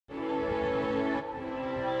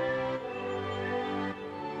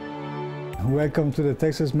Welcome to the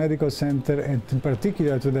Texas Medical Center and in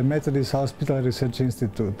particular to the Methodist Hospital Research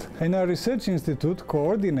Institute. And our research institute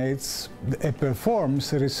coordinates and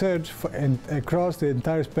performs research across the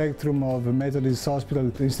entire spectrum of Methodist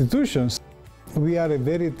hospital institutions. We are a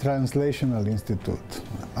very translational institute.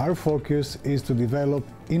 Our focus is to develop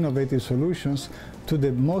innovative solutions to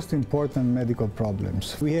the most important medical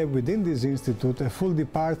problems. We have within this institute a full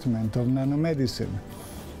department of nanomedicine.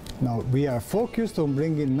 Now, we are focused on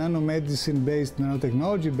bringing nanomedicine-based,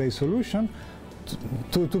 nanotechnology-based solutions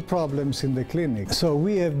to problems in the clinic. So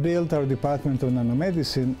we have built our department of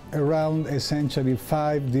nanomedicine around essentially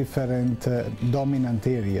 5 different dominant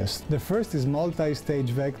areas. The first is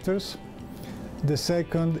multi-stage vectors. The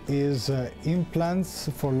second is implants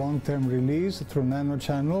for long-term release through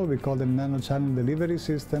nanochannel. We call them nanochannel delivery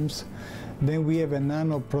systems. Then we have a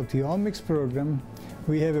nanoproteomics program.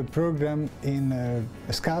 We have a program in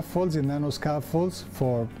scaffolds, in nanoscaffolds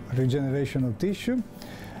for regeneration of tissue.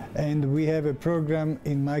 And we have a program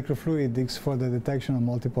in microfluidics for the detection of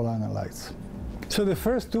multiple analytes. So the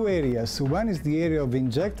first 2 areas, one is the area of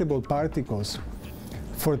injectable particles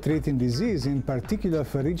for treating disease, in particular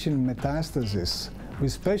for reaching metastasis. We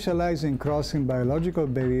specialize in crossing biological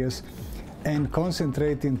barriers and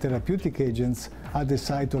concentrating therapeutic agents at the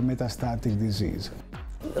site of metastatic disease.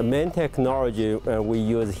 The main technology we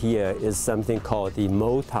use here is something called the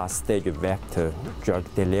multi-stage vector drug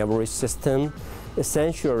delivery system.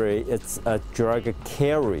 Essentially, it's a drug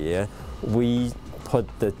carrier. We put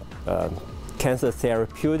the cancer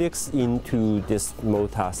therapeutics into this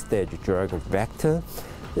multi-stage drug vector.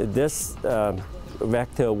 This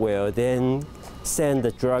vector will then send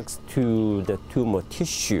the drugs to the tumor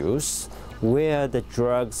tissues, where the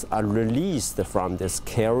drugs are released from this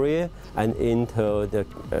carrier and into the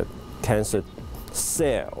cancer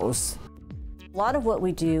cells. A lot of what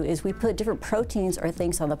we do is we put different proteins or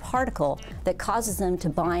things on the particle that causes them to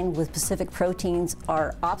bind with specific proteins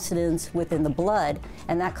or opsonins within the blood,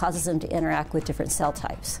 and that causes them to interact with different cell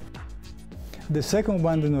types. The second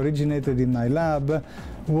one that originated in my lab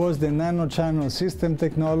was the nanochannel system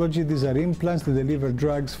technology. These are implants that deliver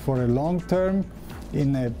drugs for a long term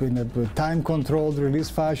in a time-controlled release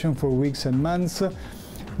fashion for weeks and months.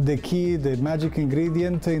 The key, the magic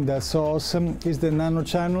ingredient in that sauce is the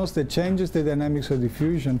nanochannels that changes the dynamics of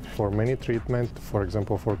diffusion. For many treatments, for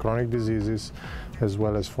example for chronic diseases, as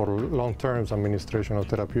well as for long-term administration of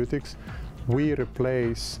therapeutics, we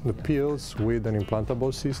replace the pills with an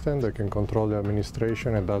implantable system that can control the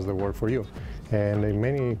administration and does the work for you. And in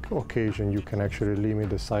many occasions, you can actually limit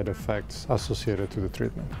the side effects associated to the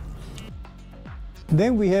treatment.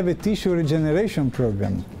 Then we have a tissue regeneration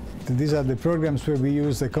program. These are the programs where we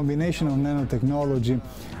use a combination of nanotechnology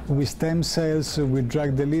with stem cells, with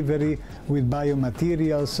drug delivery, with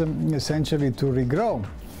biomaterials, essentially to regrow.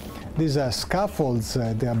 These are scaffolds,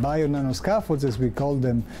 they are bio-nanoscaffolds as we call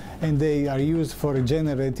them, and they are used for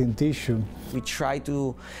regenerating tissue. We try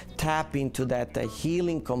to tap into that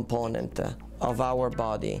healing component of our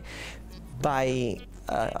body by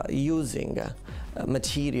using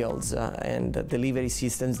materials and delivery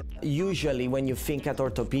systems. Usually when you think at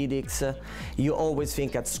orthopedics, you always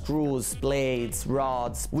think at screws, blades,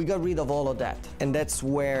 rods. We got rid of all of that, and that's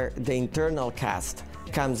where the internal cast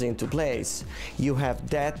comes into place. You have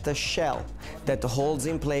that shell that holds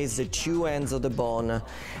in place the 2 ends of the bone,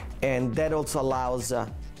 and that also allows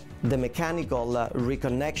the mechanical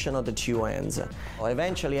reconnection of the 2 ends.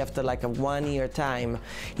 Eventually, after like a 1-year time,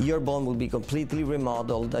 your bone will be completely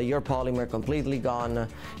remodeled, your polymer completely gone,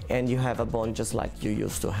 and you have a bone just like you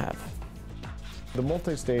used to have. The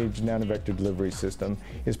multi-stage nanovector delivery system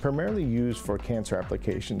is primarily used for cancer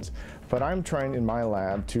applications, but I'm trying in my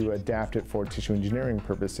lab to adapt it for tissue engineering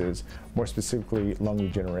purposes, more specifically lung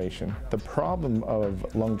regeneration. The problem of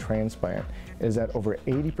lung transplant is that over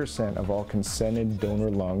 80% of all consented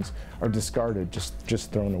donor lungs are discarded,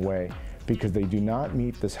 just thrown away, because they do not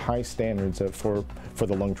meet this high standards for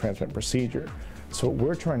the lung transplant procedure. So what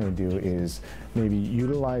we're trying to do is maybe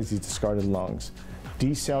utilize these discarded lungs,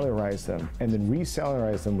 decellularize them, and then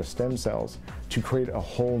recellularize them with stem cells to create a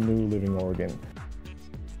whole new living organ.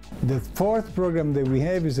 The fourth program that we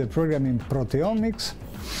have is a program in proteomics,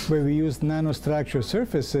 where we use nanostructure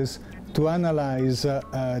surfaces to analyze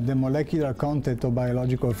the molecular content of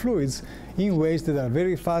biological fluids in ways that are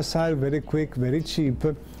very facile, very quick, very cheap,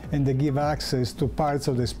 and they give access to parts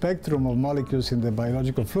of the spectrum of molecules in the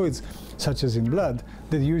biological fluids, such as in blood,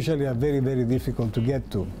 that usually are very, very difficult to get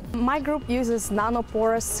to. My group uses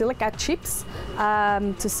nanoporous silica chips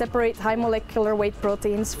to separate high molecular weight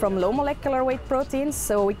proteins from low molecular weight proteins,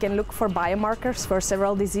 so we can look for biomarkers for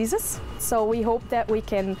several diseases. So we hope that we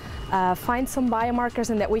can find some biomarkers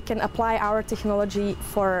and that we can apply our technology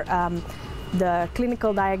for the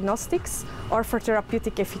clinical diagnostics or for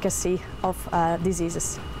therapeutic efficacy of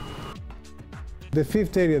diseases. The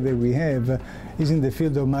fifth area that we have is in the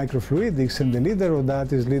field of microfluidics, and the leader of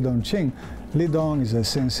that is Lidong Ching. Lidong is a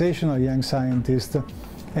sensational young scientist,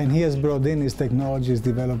 and he has brought in his technologies,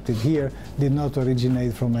 developed it here, did not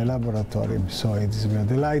originate from a laboratory. So we're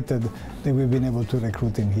delighted that we've been able to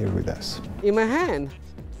recruit him here with us. In my hand,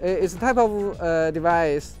 it's a type of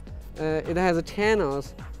device. It has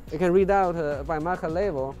channels. It can read out a biomarker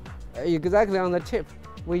level exactly on the chip.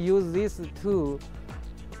 We use this to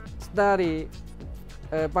study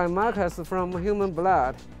biomarkers from human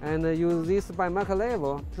blood and use this biomarker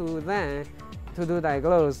level to then do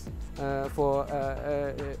diagnosis for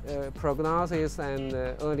prognosis and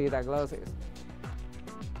early diagnosis.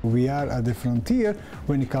 We are at the frontier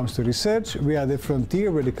when it comes to research, we are at the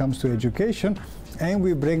frontier when it comes to education, and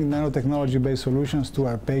we bring nanotechnology-based solutions to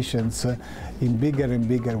our patients in bigger and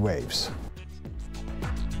bigger waves.